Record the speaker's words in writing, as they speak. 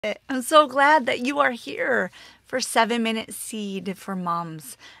I'm so glad that you are here for 7-Minute Seed for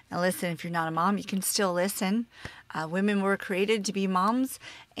Moms. Now listen, if you're not a mom, you can still listen. Women were created to be moms,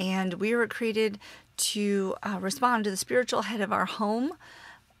 and we were created to respond to the spiritual head of our home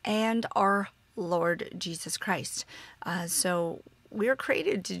and our Lord Jesus Christ. So we are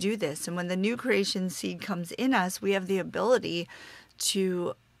created to do this. And when the new creation seed comes in us, we have the ability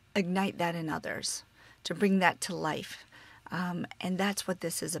to ignite that in others, to bring that to life. And that's what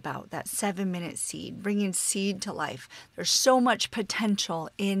this is about, that 7-minute seed, bringing seed to life. There's so much potential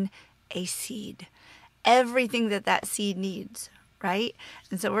in a seed. Everything that seed needs, right?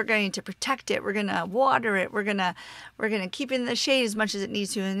 And so we're going to protect it. We're going to water it. We're going to keep it in the shade as much as it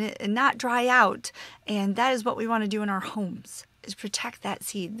needs to and not dry out. And that is what we want to do in our homes, is protect that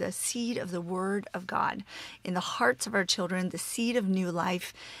seed, the seed of the Word of God in the hearts of our children, the seed of new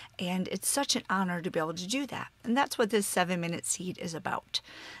life. And it's such an honor to be able to do that. And that's what this 7-minute seed is about.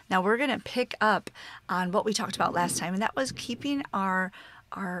 Now we're going to pick up on what we talked about last time, and that was keeping our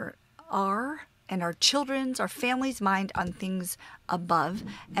and our children's, our family's mind on things above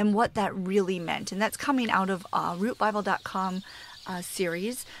and what that really meant. And that's coming out of rootbible.com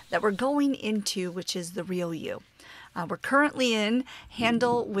series that we're going into, which is The Real You. We're currently in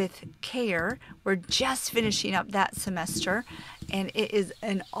Handle with Care. We're just finishing up that semester, and it is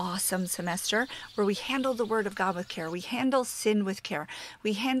an awesome semester where we handle the Word of God with care. We handle sin with care.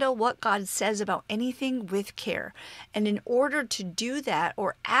 We handle what God says about anything with care. And in order to do that,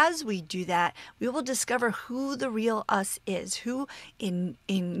 or as we do that, we will discover who the real us is, who in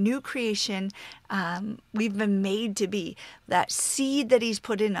new creation we've been made to be. That seed that He's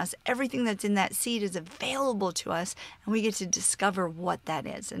put in us, everything that's in that seed is available to us, and we get to discover what that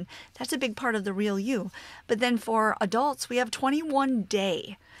is. And that's a big part of the real you. But then for adults, we have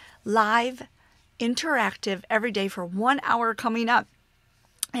 21-day live, interactive, every day for 1 hour coming up.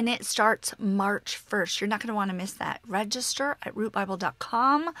 And it starts March 1st. You're not going to want to miss that. Register at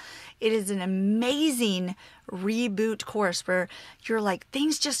rootbible.com. It is an amazing reboot course where you're like,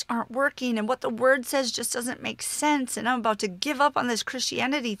 things just aren't working and what the Word says just doesn't make sense, and I'm about to give up on this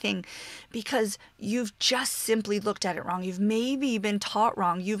Christianity thing because you've just simply looked at it wrong. You've maybe been taught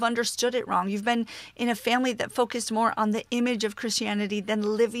wrong. You've understood it wrong. You've been in a family that focused more on the image of Christianity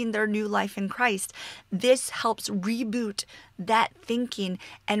than living their new life in Christ. This helps reboot that thinking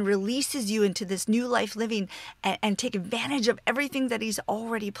and releases you into this new life living and take advantage of everything that He's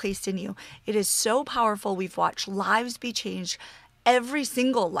already placed in you. It is so powerful. We've watched lives be changed, every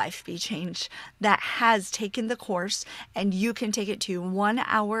single life be changed that has taken the course, and you can take it to 1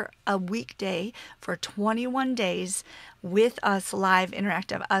 hour a weekday for 21 days with us, live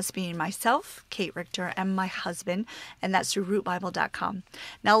interactive, us being myself, Kate Richter, and my husband, and that's through rootbible.com.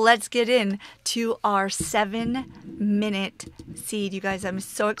 Now let's get into our 7-minute seed. You guys, I'm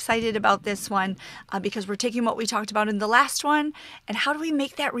so excited about this one because we're taking what we talked about in the last one, and how do we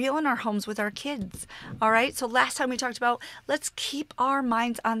make that real in our homes with our kids? All right, so last time we talked about, let's keep our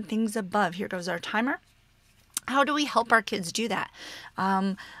minds on things above. Here goes our timer. How do we help our kids do that?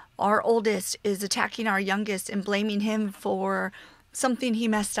 Our oldest is attacking our youngest and blaming him for something he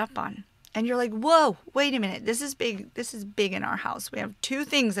messed up on. And you're like, whoa, wait a minute. This is big. This is big in our house. We have 2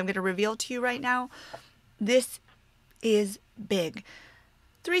 things I'm going to reveal to you right now. This is big.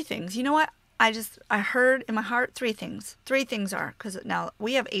 3 things. You know what? I heard in my heart 3 things. 3 things are, because now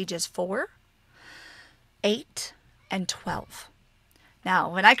we have ages 4, 8, and 12.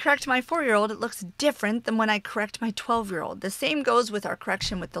 Now, when I correct my 4-year-old, it looks different than when I correct my 12-year-old. The same goes with our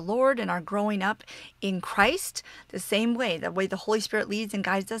correction with the Lord and our growing up in Christ. The same way, the way the Holy Spirit leads and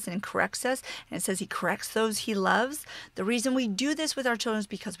guides us and corrects us. And it says He corrects those He loves. The reason we do this with our children is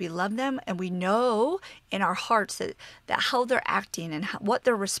because we love them, and we know in our hearts that how they're acting and what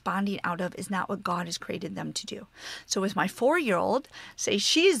they're responding out of is not what God has created them to do. So with my 4-year-old, say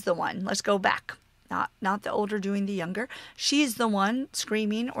she's the one. Let's go back. Not the older doing the younger. She's the one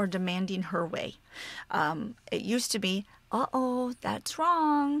screaming or demanding her way. It used to be, uh-oh, that's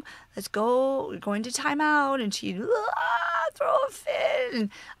wrong. Let's go. We're going to time out. And she'd throw a fit. And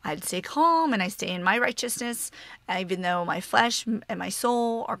I'd stay calm and I stay in my righteousness. Even though my flesh and my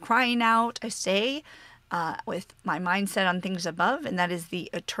soul are crying out, I stay with my mindset on things above, and that is the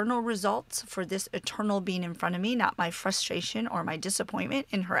eternal results for this eternal being in front of me, not my frustration or my disappointment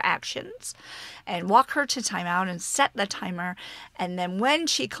in her actions, and walk her to timeout and set the timer. And then when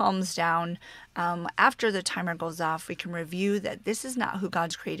she calms down, After the timer goes off, we can review that this is not who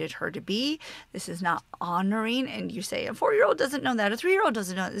God's created her to be. This is not honoring. And you say, a 4-year-old doesn't know that. A 3-year-old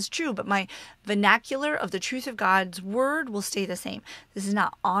doesn't know that. It's true. But my vernacular of the truth of God's word will stay the same. This is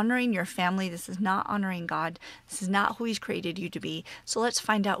not honoring your family. This is not honoring God. This is not who he's created you to be. So let's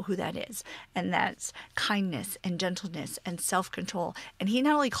find out who that is. And that's kindness and gentleness and self-control. And he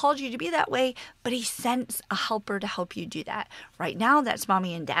not only called you to be that way, but he sends a helper to help you do that. Right now, that's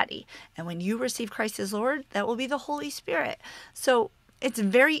mommy and daddy. And when you receive Christ as Lord, that will be the Holy Spirit. So it's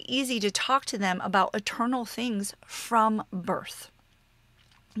very easy to talk to them about eternal things from birth.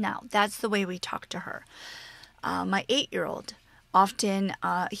 Now, that's the way we talk to her. My 8-year-old, often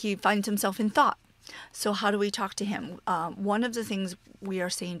he finds himself in thought. So how do we talk to him? One of the things we are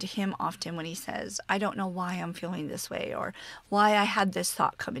saying to him often when he says, I don't know why I'm feeling this way, or why I had this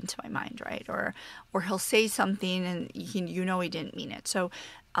thought come into my mind, right? Or he'll say something and you know he didn't mean it. So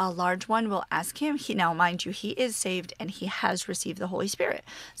a large one will ask him. Now, mind you, he is saved and he has received the Holy Spirit.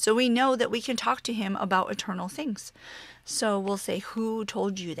 So we know that we can talk to him about eternal things. So we'll say, who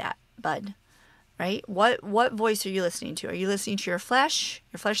told you that, bud? Right? What voice are you listening to? Are you listening to your flesh,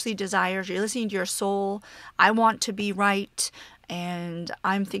 your fleshly desires? Are you listening to your soul? I want to be right, and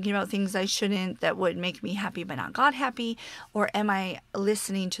I'm thinking about things I shouldn't that would make me happy but not God happy? Or am I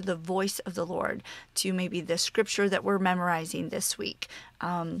listening to the voice of the Lord, to maybe the scripture that we're memorizing this week,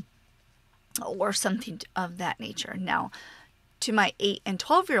 or something of that nature? Now, to my 8 and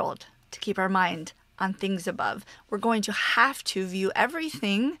 12-year-old, to keep our mind on things above, we're going to have to view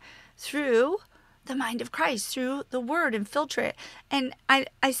everything through the mind of Christ, through the word, and filter it. And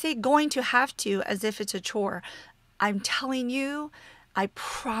I say going to have to as if it's a chore. I'm telling you, I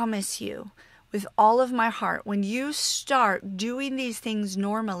promise you with all of my heart, when you start doing these things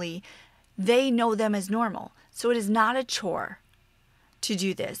normally, they know them as normal. So it is not a chore to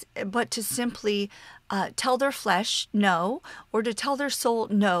do this, but to simply tell their flesh no, or to tell their soul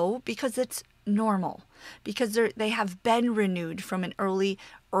no, because it's normal, because they have been renewed from an early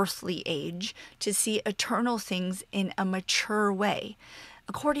earthly age to see eternal things in a mature way.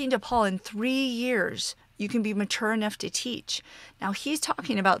 According to Paul, in 3 years, you can be mature enough to teach. Now, he's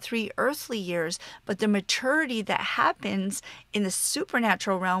talking about 3 earthly years, but the maturity that happens in the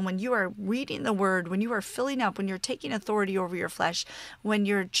supernatural realm when you are reading the word, when you are filling up, when you're taking authority over your flesh, when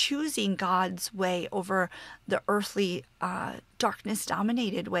you're choosing God's way over the earthly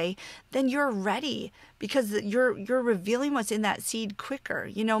darkness-dominated way, then you're ready, because you're revealing what's in that seed quicker.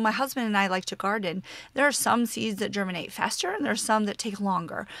 You know, my husband and I like to garden. There are some seeds that germinate faster, and there are some that take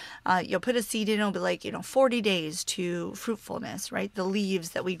longer. You'll put a seed in, it'll be like, 40 days to fruitfulness, right? The leaves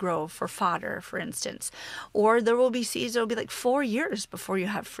that we grow for fodder, for instance. Or there will be seeds that will be like 4 years before you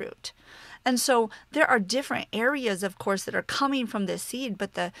have fruit. And so there are different areas, of course, that are coming from this seed,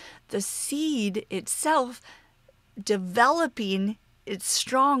 but the seed itself developing its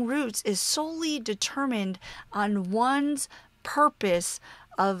strong roots is solely determined on one's purpose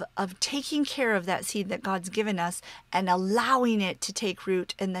of taking care of that seed that God's given us and allowing it to take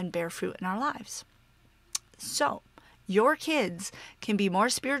root and then bear fruit in our lives. So your kids can be more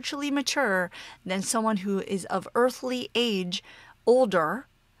spiritually mature than someone who is of earthly age, older,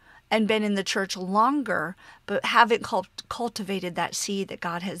 and been in the church longer, but haven't cultivated that seed that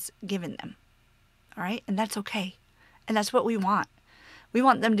God has given them. All right? And that's okay. And that's what we want. We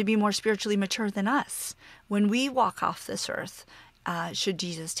want them to be more spiritually mature than us when we walk off this earth, should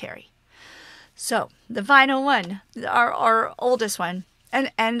Jesus tarry. So the final one, our oldest one,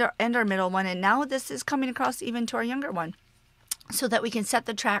 and our middle one, and now this is coming across even to our younger one, so that we can set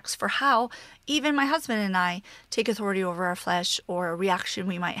the tracks for how even my husband and I take authority over our flesh, or a reaction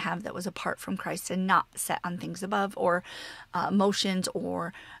we might have that was apart from Christ and not set on things above, or emotions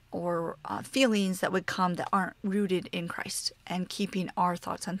or feelings that would come that aren't rooted in Christ, and keeping our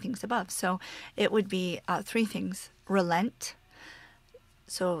thoughts on things above. So it would be 3 things. Relent.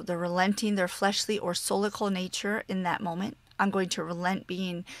 So they're relenting their fleshly or soulical nature in that moment. I'm going to relent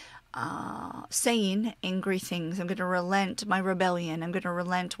being saying angry things. I'm going to relent my rebellion. I'm going to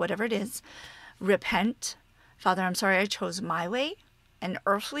relent whatever it is. Repent. Father, I'm sorry I chose my way and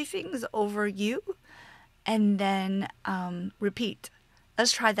earthly things over you. And then repeat.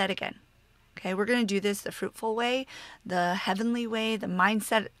 Let's try that again. Okay, we're going to do this the fruitful way, the heavenly way, the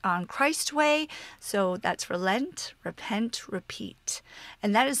mindset on Christ way. So that's relent, repent, repeat.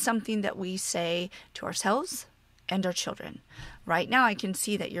 And that is something that we say to ourselves and our children. Right now, I can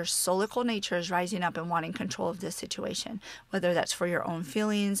see that your soulical nature is rising up and wanting control of this situation, whether that's for your own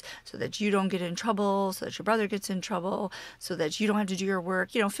feelings, so that you don't get in trouble, so that your brother gets in trouble, so that you don't have to do your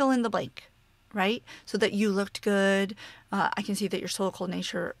work, fill in the blank. right? So that you looked good. I can see that your soulical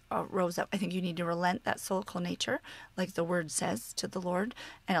nature rose up. I think you need to relent that soulical nature, like the word says, to the Lord,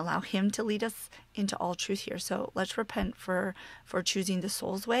 and allow him to lead us into all truth here. So let's repent for choosing the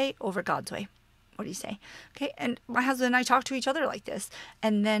soul's way over God's way. What do you say? Okay, and my husband and I talk to each other like this.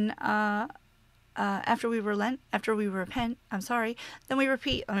 And then after we repent, then we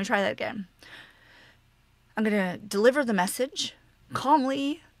repeat. Let me try that again. I'm going to deliver the message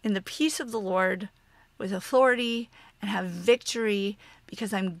calmly, in the peace of the Lord, with authority, and have victory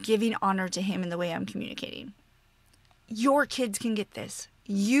because I'm giving honor to him in the way I'm communicating. Your kids can get this.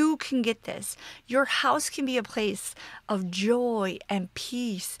 You can get this. Your house can be a place of joy and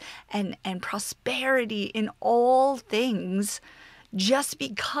peace and prosperity in all things, just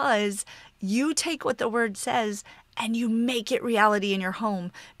because you take what the word says and you make it reality in your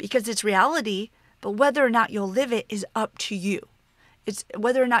home, because it's reality, but whether or not you'll live it is up to you. It's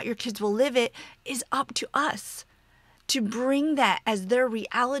whether or not your kids will live it is up to us to bring that as their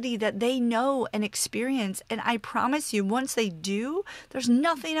reality that they know and experience. And I promise you, once they do, there's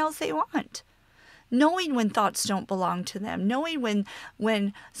nothing else they want. Knowing when thoughts don't belong to them, knowing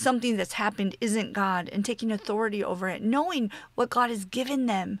when something that's happened isn't God and taking authority over it, knowing what God has given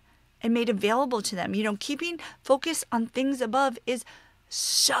them and made available to them. Keeping focus on things above is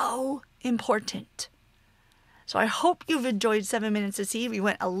so important. So I hope you've enjoyed 7 Minutes of Seed. We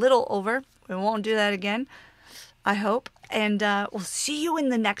went a little over. We won't do that again, I hope. And we'll see you in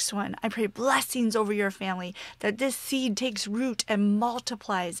the next one. I pray blessings over your family, that this seed takes root and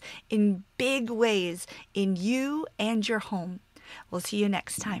multiplies in big ways in you and your home. We'll see you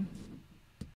next time.